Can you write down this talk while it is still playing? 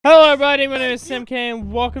Hello everybody, my name is Simk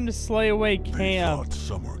and welcome to Slayaway Camp. They thought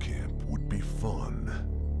summer camp would be fun.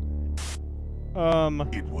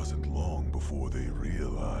 It wasn't long before they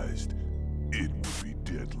realized it would be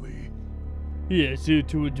deadly. Yes,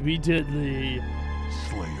 it would be deadly.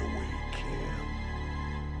 Slayaway Camp.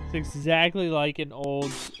 It's exactly like an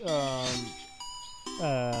old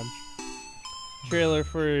trailer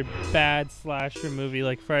for a bad slasher movie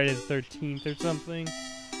like Friday the 13th or something.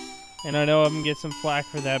 And I know I'm gonna get some flack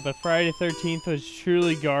for that, but Friday the 13th was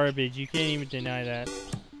truly garbage. You can't even deny that.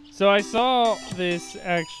 So I saw this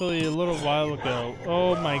actually a little while ago.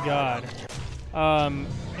 Oh my god.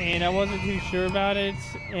 And I wasn't too sure about it,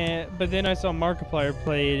 but then I saw Markiplier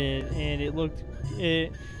play it, and it looked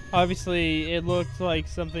like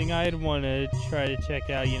something I'd want to try to check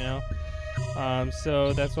out, you know.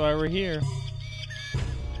 So that's why we're here.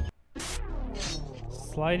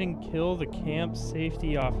 Slide and kill the camp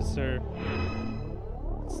safety officer.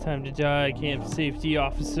 It's time to die, camp safety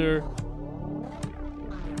officer.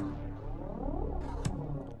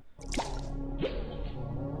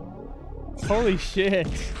 Holy shit.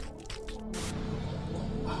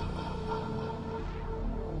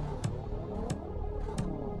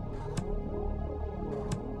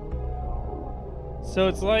 So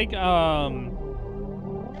it's like that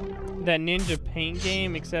Ninja Paint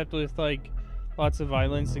game, except with like lots of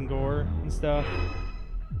violence and gore and stuff.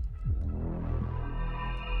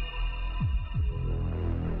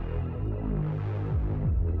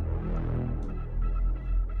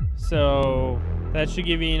 So that should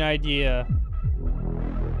give you an idea.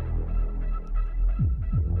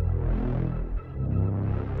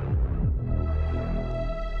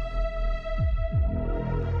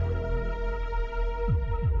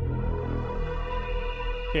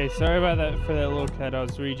 Okay, sorry about that for that little cut. I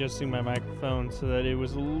was readjusting my microphone so that it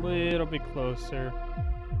was a little bit closer.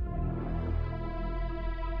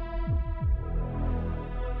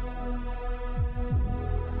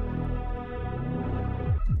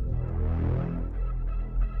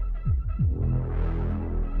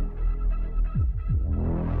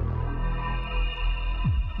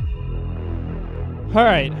 All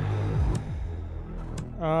right.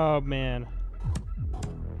 Oh man.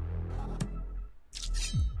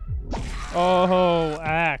 Oh,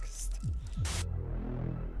 axed.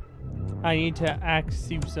 I need to axe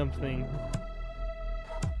you something.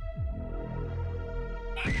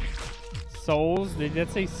 Souls? Did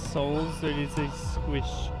that say souls or did it say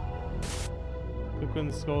squish? Look when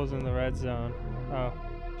the skull is in the red zone. Oh,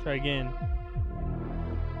 try again.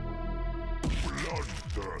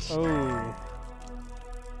 Oh.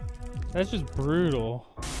 That's just brutal.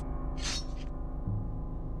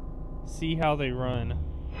 See how they run.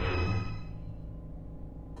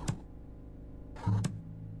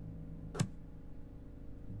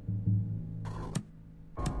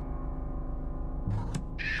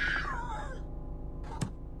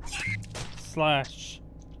 Slash.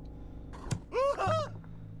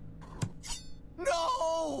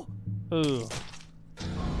 No! Ooh.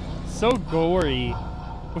 So gory.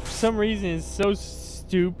 But for some reason it's so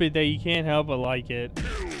stupid that you can't help but like it.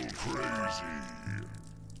 Crazy.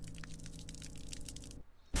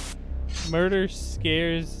 Murder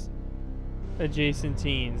scares adjacent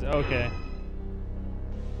teens. Okay.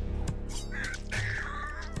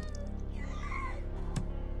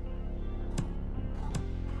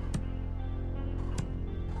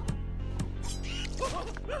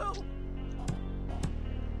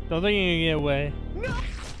 Don't think you can get away. No.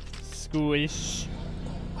 Squish.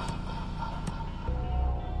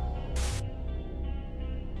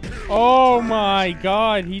 Oh my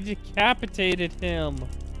god, he decapitated him.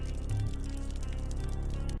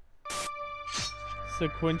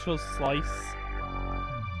 Sequential slice.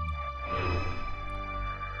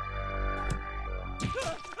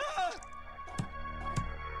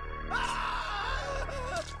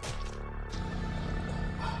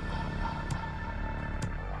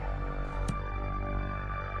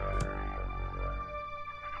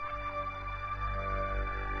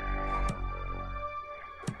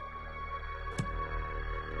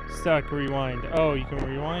 Stuck, rewind. Oh, you can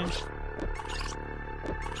rewind?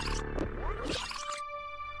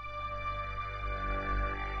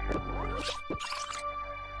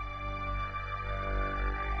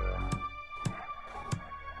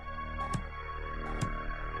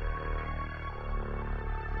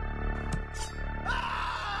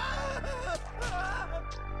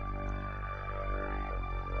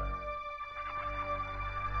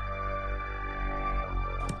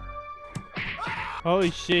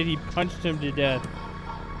 Holy shit, he punched him to death.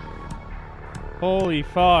 Holy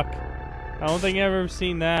fuck. I don't think I've ever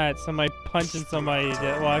seen that. Somebody punching somebody to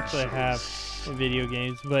death. Well, actually I have. in video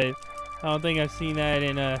games, but I don't think I've seen that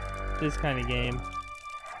in this kind of game.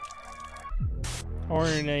 Or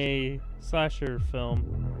in a slasher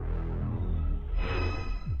film.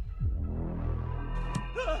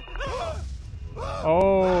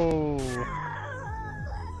 Oh.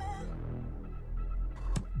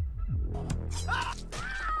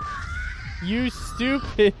 You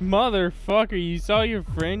stupid motherfucker. You saw your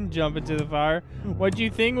friend jump into the fire. What'd you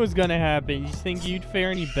think was gonna happen? You think you'd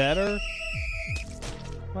fare any better?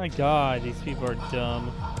 My god, these people are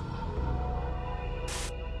dumb.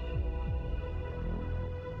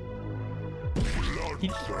 He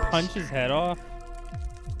just punched his head off.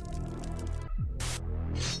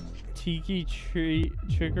 Tiki trickery.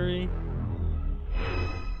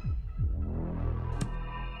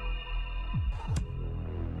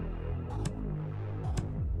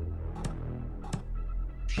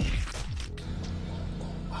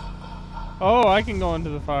 Oh, I can go into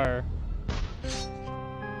the fire.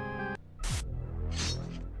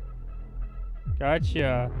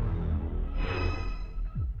 Gotcha.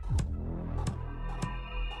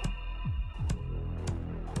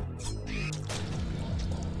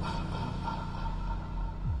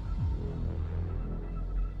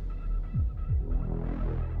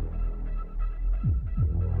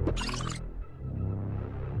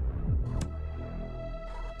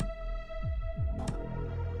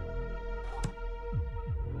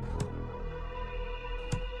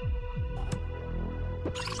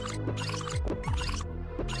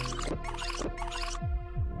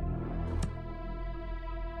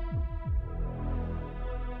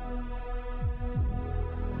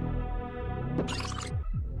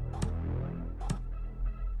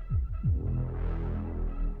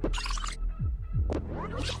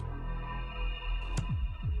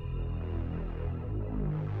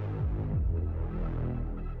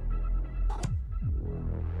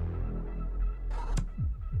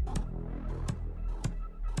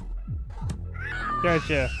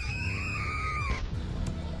 Gotcha.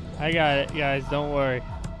 I got it, guys. Don't worry.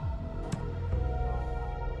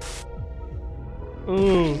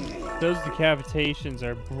 Ooh, those decapitations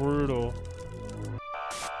are brutal.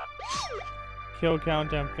 Kill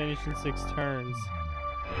countdown finished in 6 turns.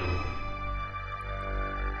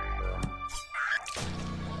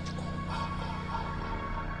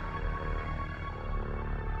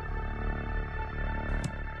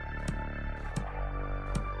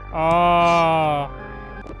 Ah.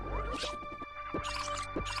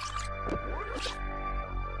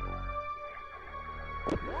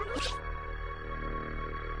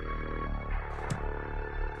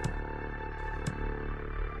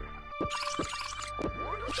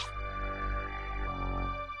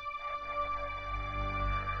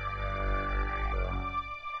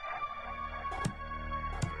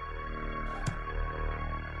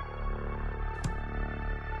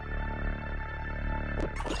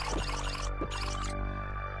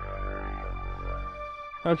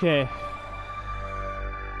 Okay.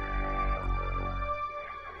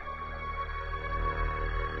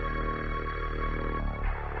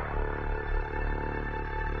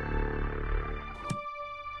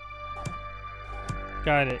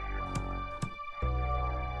 Got it.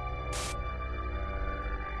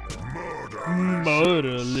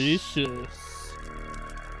 Murderlicious.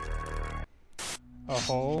 A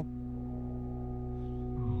hole.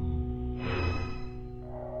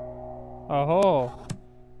 A hole.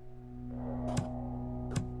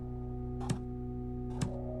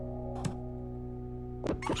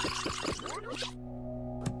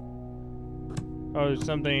 Oh, there's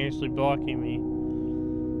something actually blocking me.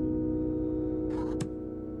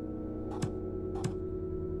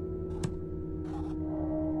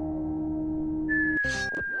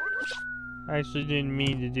 I actually didn't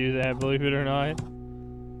mean to do that, believe it or not.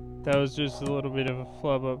 That was just a little bit of a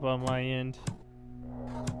flub up on my end.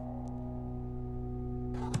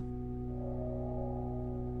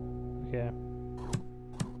 Okay.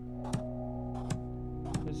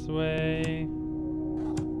 This way.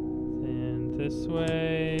 And this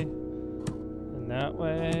way. And that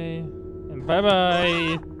way. And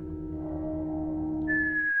bye-bye!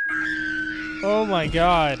 Oh my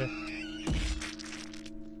god.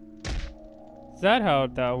 Is that how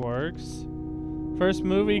that works? First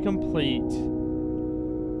movie complete.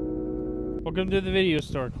 Welcome to the video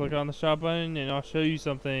store. Click on the shop button and I'll show you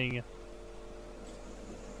something.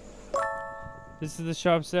 This is the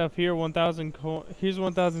shop setup here. 1,000 here's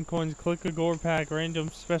 1,000 coins. Click a gold pack random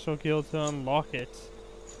special kill to unlock it.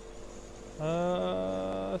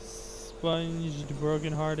 Sponged,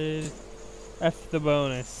 brokenhearted. F the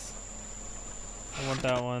bonus. I want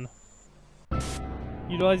that one.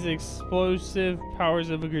 Utilize the explosive powers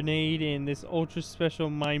of a grenade in this ultra special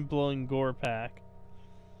mind-blowing gore pack.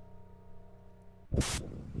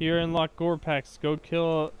 Here unlock gore packs. Go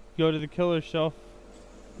to the killer shelf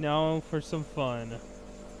now for some fun.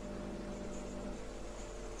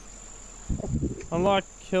 Unlock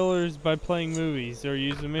killers by playing movies, or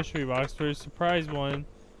use the mystery box for a surprise one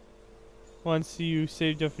once you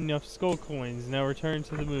saved up enough skull coins. Now return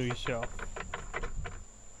to the movie shelf.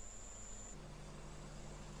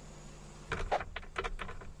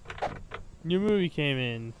 New movie came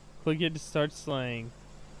in. Click it to start slaying.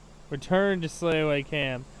 Return to Slayaway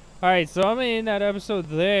Camp. Alright, so I'm in that episode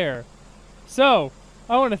there. So,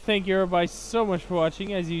 I want to thank everybody so much for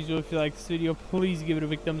watching. As usual, if you like this video, please give it a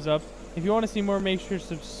big thumbs up. If you want to see more, make sure to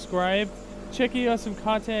subscribe. Check out some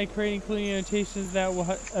content I create, including annotations that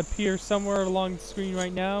will appear somewhere along the screen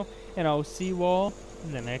right now. And I will see you all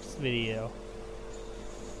in the next video.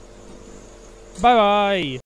 Bye-bye!